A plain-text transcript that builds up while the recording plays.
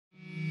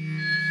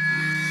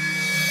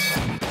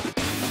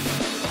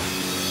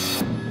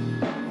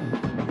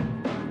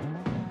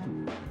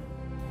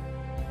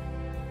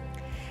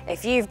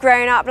If you've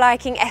grown up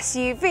liking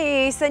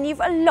SUVs, then you've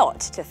a lot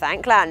to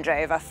thank Land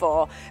Rover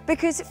for,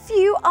 because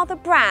few other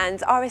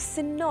brands are as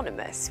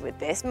synonymous with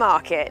this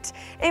market.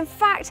 In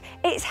fact,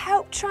 it's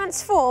helped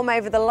transform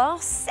over the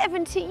last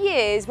 70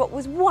 years what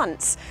was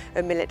once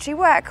a military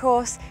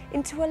workhorse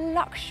into a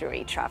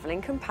luxury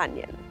travelling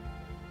companion.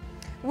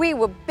 We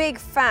were big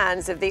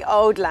fans of the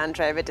old Land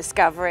Rover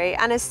Discovery,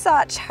 and as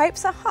such,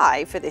 hopes are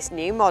high for this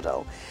new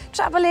model.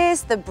 Trouble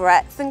is, the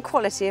breadth and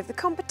quality of the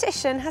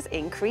competition has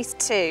increased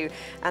too,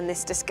 and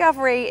this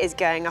Discovery is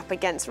going up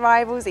against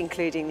rivals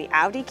including the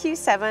Audi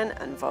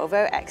Q7 and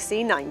Volvo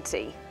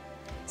XC90.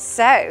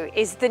 So,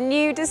 is the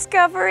new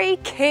Discovery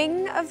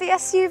king of the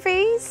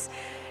SUVs?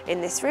 In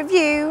this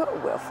review,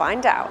 we'll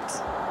find out.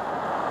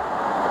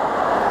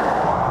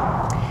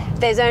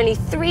 There's only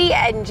 3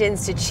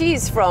 engines to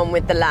choose from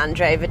with the Land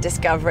Rover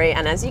Discovery,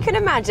 and as you can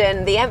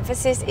imagine, the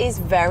emphasis is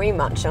very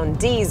much on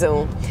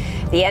diesel.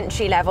 The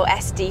entry-level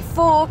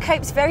SD4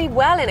 copes very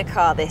well in a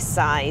car this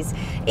size,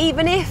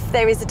 even if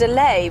there is a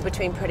delay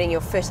between putting your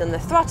foot on the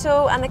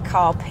throttle and the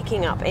car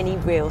picking up any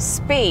real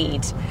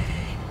speed.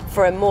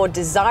 For a more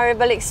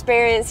desirable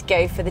experience,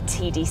 go for the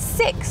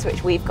TD6,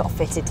 which we've got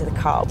fitted to the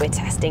car we're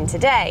testing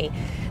today.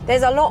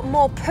 There's a lot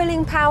more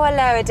pulling power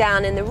lower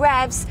down in the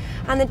revs,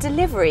 and the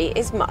delivery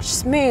is much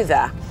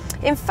smoother.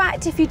 In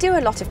fact, if you do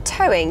a lot of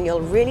towing, you'll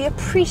really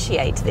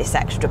appreciate this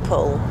extra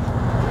pull.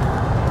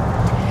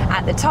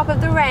 At the top of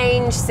the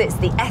range sits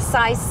the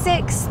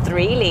SI6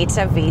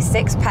 3-litre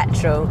V6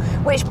 petrol,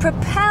 which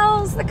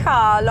propels the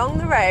car along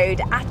the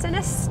road at an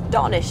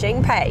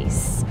astonishing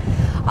pace.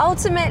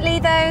 Ultimately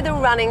though, the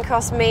running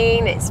costs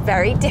mean it's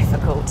very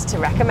difficult to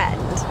recommend.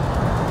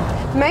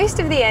 Most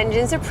of the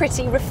engines are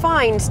pretty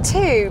refined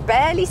too,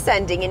 barely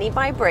sending any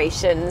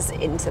vibrations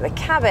into the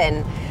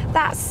cabin.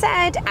 That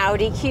said,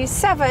 Audi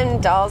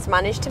Q7 does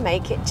manage to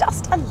make it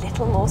just a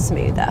little more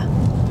smoother.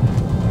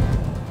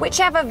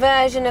 Whichever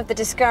version of the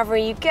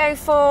Discovery you go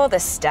for, the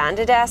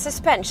standard air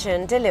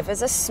suspension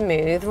delivers a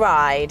smooth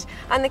ride,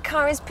 and the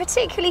car is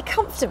particularly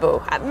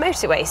comfortable at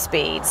motorway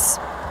speeds.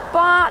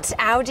 But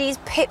Audi's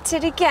pipped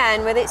it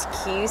again with its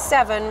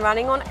Q7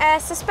 running on air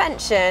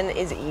suspension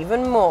is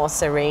even more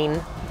serene.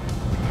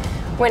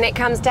 When it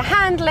comes to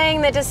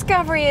handling, the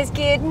Discovery is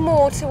geared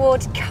more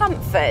towards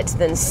comfort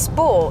than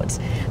sport.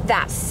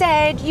 That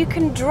said, you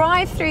can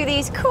drive through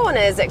these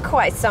corners at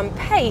quite some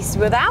pace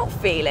without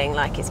feeling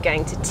like it's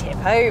going to tip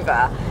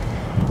over.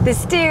 The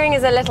steering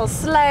is a little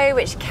slow,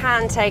 which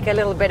can take a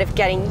little bit of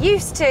getting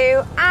used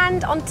to,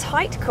 and on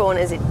tight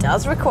corners it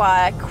does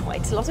require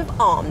quite a lot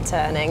of arm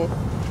turning.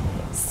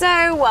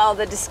 So while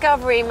the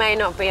Discovery may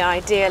not be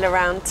ideal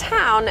around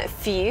town,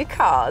 few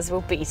cars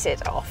will beat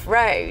it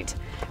off-road.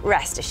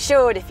 Rest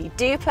assured, if you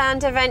do plan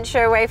to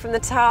venture away from the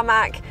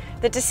tarmac,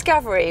 the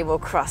Discovery will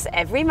cross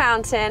every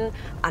mountain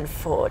and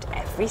ford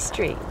every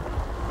stream.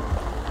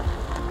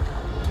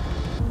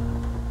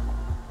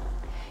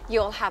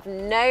 You'll have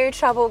no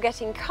trouble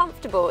getting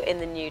comfortable in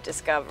the new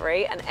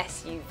Discovery, and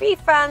SUV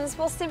fans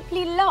will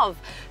simply love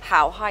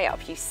how high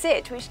up you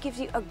sit, which gives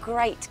you a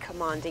great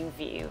commanding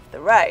view of the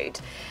road.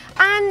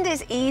 And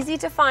it's easy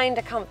to find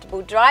a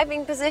comfortable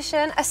driving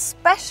position,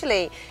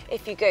 especially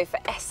if you go for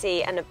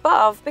SE and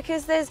above,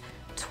 because there's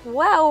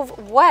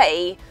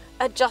 12-way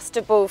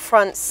adjustable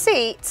front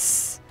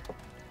seats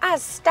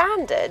as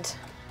standard.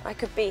 I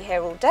could be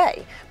here all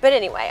day, but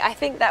anyway, I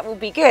think that will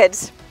be good.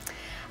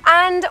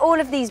 And all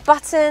of these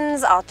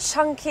buttons are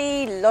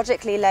chunky,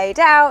 logically laid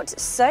out,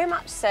 so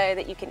much so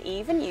that you can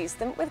even use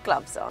them with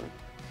gloves on.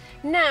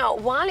 Now,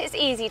 while it's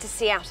easy to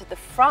see out of the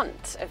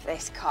front of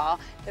this car,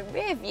 the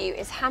rear view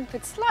is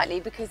hampered slightly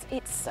because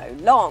it's so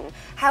long.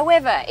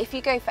 However, if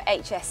you go for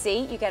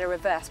HSE, you get a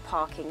reverse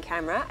parking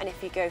camera, and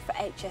if you go for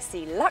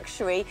HSE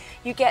Luxury,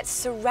 you get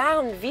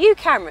surround view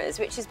cameras,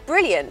 which is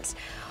brilliant.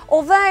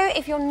 Although,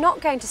 if you're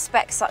not going to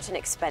spec such an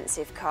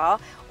expensive car,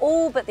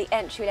 all but the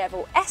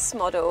entry-level S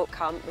model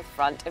come with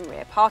front and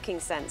rear parking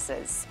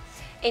sensors.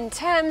 In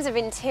terms of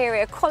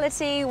interior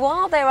quality,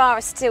 while there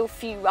are still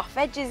few rough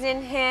edges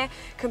in here,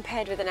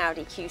 compared with an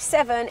Audi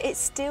Q7, it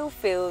still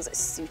feels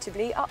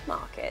suitably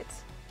upmarket.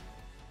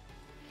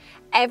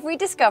 Every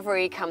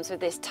Discovery comes with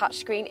this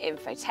touchscreen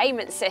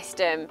infotainment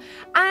system,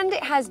 and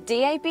it has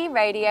DAB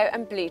radio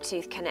and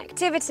Bluetooth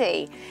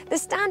connectivity. The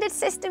standard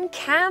system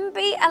can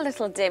be a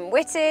little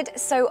dim-witted,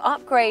 so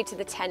upgrade to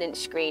the 10-inch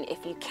screen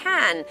if you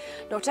can.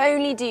 Not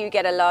only do you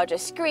get a larger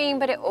screen,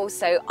 but it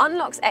also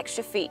unlocks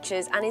extra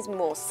features and is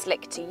more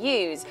slick to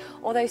use,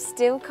 although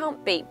still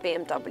can't beat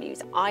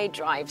BMW's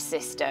iDrive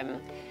system.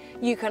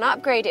 You can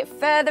upgrade it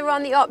further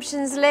on the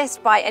options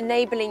list by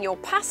enabling your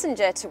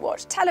passenger to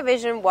watch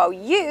television while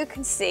you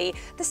can see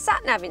the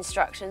sat-nav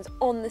instructions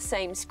on the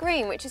same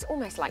screen, which is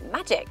almost like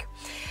magic.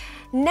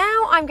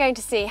 Now I'm going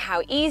to see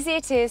how easy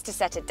it is to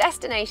set a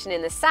destination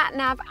in the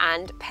sat-nav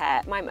and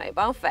pair my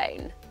mobile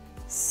phone.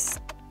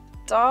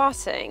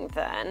 Starting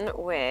then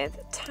with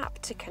tap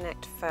to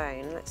connect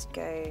phone. Let's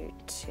go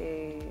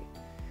to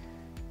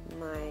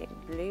my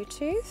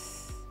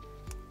Bluetooth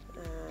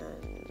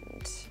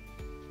and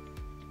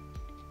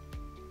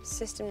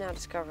system now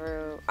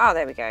discover. Oh,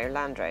 there we go,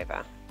 Land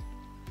Rover.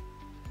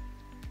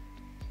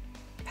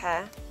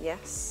 pair,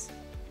 yes.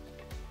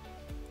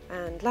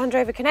 And Land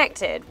Rover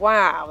connected.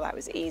 Wow, that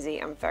was easy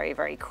and very,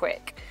 very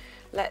quick.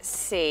 Let's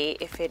see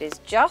if it is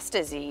just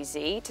as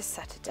easy to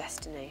set a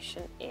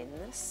destination in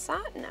the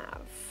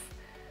sat-nav.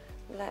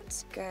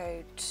 Let's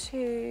go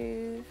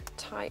to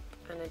type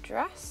an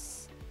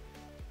address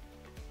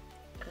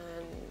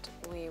and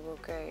we will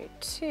go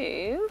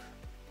to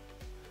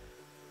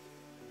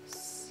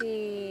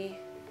CV1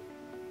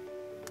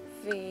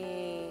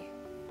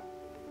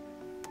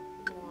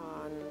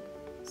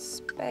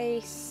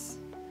 space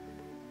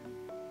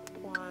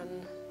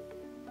 1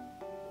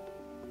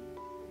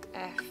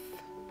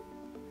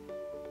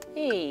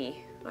 FE.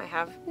 I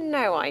have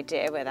no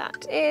idea where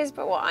that is,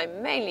 but what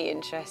I'm mainly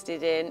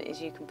interested in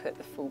is you can put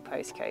the full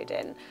postcode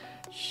in.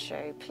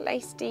 Show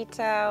place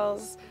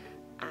details,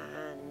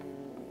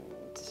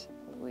 and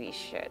we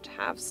should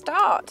have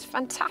start.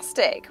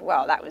 Fantastic.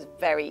 Well, that was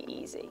very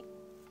easy.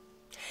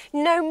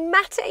 No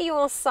matter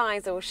your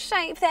size or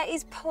shape, there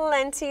is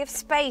plenty of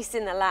space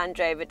in the Land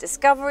Rover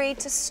Discovery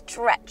to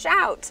stretch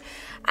out,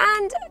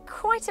 and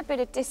quite a bit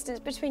of distance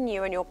between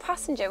you and your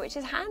passenger, which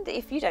is handy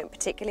if you don't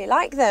particularly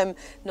like them.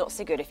 Not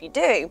so good if you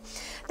do.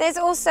 There's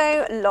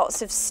also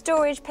lots of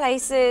storage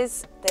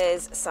places.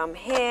 There's some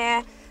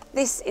here.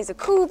 This is a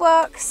cool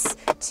box,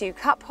 2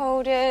 cup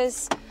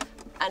holders,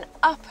 an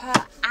upper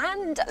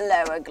and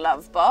lower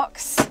glove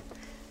box,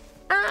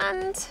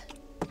 and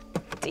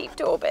deep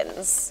door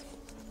bins.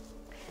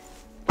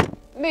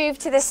 Move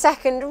to the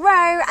second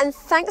row, and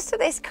thanks to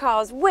this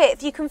car's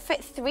width, you can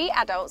fit 3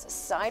 adults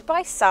side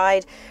by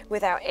side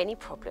without any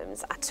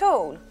problems at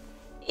all.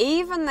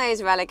 Even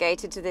those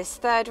relegated to this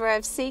third row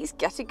of seats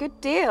get a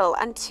good deal,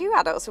 and 2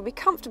 adults will be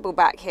comfortable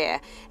back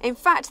here. In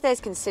fact, there's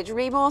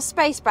considerably more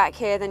space back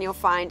here than you'll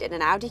find in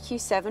an Audi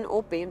Q7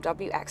 or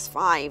BMW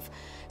X5.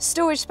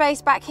 Storage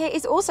space back here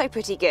is also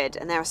pretty good,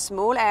 and there are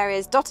small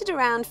areas dotted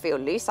around for your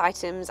loose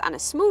items and a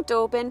small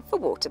door bin for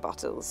water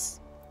bottles.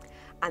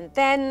 And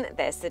then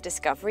there's the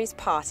Discovery's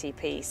party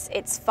piece.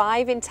 It's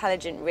 5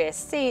 intelligent rear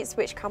seats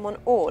which come on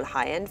all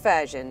high-end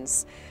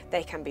versions.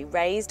 They can be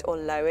raised or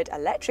lowered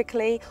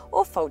electrically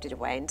or folded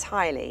away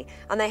entirely.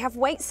 And they have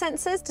weight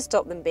sensors to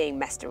stop them being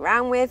messed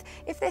around with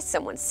if there's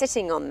someone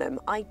sitting on them,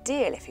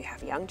 ideal if you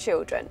have young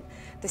children.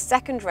 The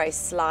second row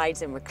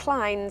slides and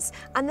reclines,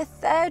 and the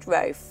third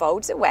row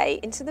folds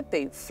away into the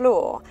boot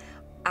floor.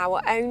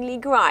 Our only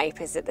gripe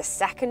is that the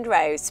second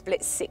row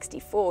splits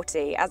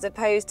 60-40 as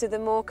opposed to the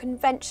more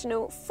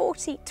conventional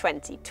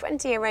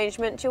 40-20-20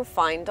 arrangement you'll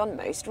find on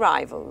most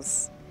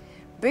rivals.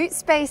 Boot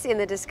space in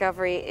the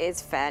Discovery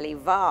is fairly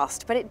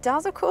vast, but it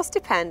does of course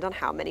depend on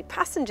how many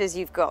passengers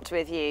you've got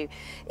with you.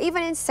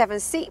 Even in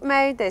 7-seat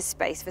mode there's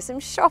space for some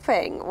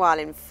shopping, while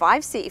in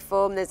 5-seat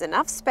form there's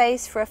enough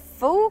space for a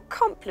full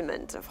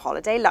complement of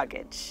holiday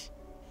luggage.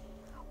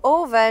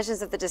 All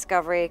versions of the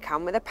Discovery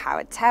come with a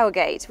powered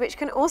tailgate, which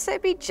can also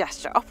be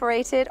gesture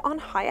operated on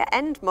higher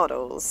end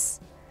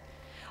models.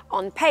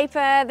 On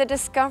paper, the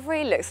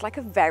Discovery looks like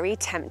a very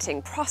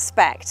tempting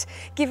prospect,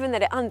 given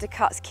that it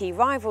undercuts key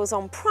rivals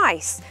on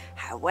price.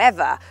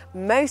 However,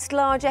 most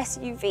large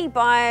SUV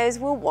buyers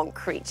will want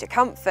creature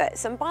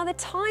comforts, and by the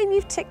time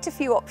you've ticked a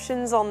few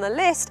options on the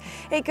list,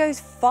 it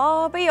goes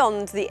far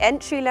beyond the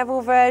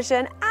entry-level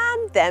version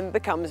and then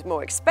becomes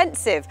more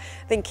expensive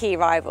than key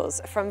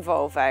rivals from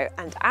Volvo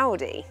and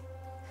Audi.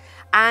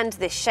 And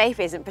this shape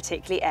isn't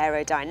particularly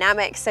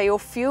aerodynamic, so your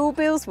fuel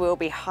bills will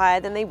be higher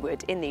than they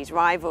would in these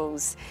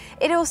rivals.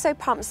 It also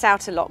pumps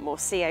out a lot more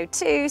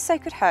CO2, so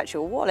could hurt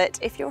your wallet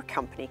if you're a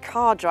company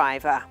car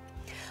driver.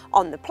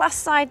 On the plus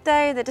side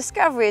though, the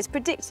Discovery is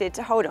predicted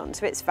to hold on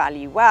to its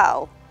value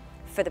well.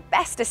 For the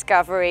best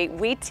Discovery,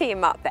 we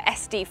team up the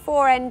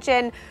SD4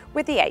 engine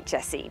with the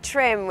HSE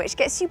trim, which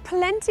gets you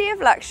plenty of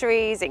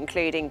luxuries,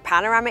 including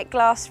panoramic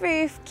glass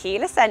roof,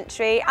 keyless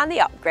entry, and the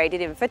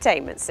upgraded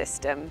infotainment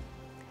system.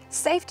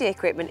 Safety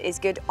equipment is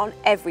good on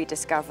every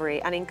Discovery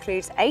and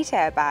includes 8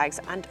 airbags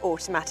and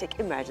automatic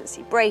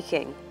emergency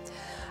braking.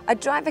 A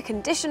driver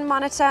condition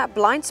monitor,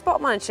 blind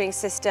spot monitoring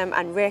system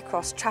and rear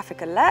cross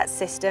traffic alert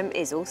system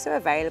is also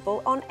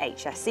available on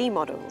HSE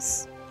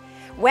models.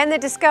 When the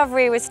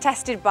Discovery was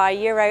tested by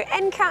Euro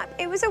NCAP,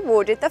 it was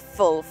awarded the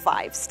full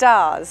 5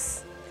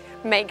 stars.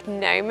 Make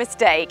no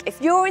mistake,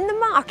 if you're in the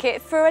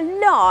market for a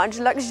large,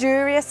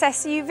 luxurious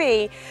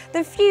SUV,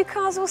 then few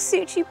cars will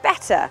suit you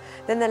better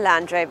than the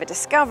Land Rover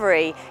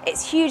Discovery.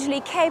 It's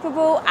hugely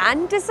capable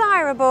and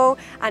desirable,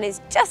 and is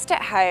just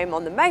at home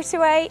on the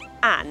motorway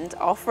and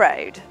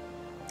off-road.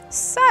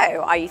 So,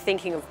 are you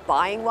thinking of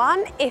buying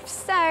one? If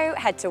so,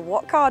 head to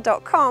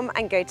whatcar.com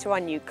and go to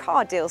our new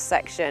car deals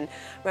section,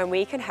 where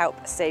we can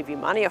help save you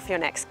money off your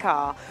next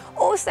car.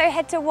 Also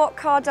head to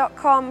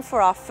whatcar.com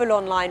for our full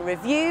online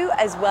review,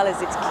 as well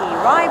as its key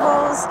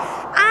rivals.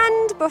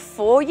 And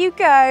before you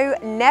go,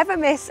 never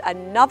miss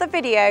another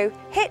video,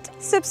 hit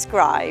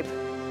subscribe.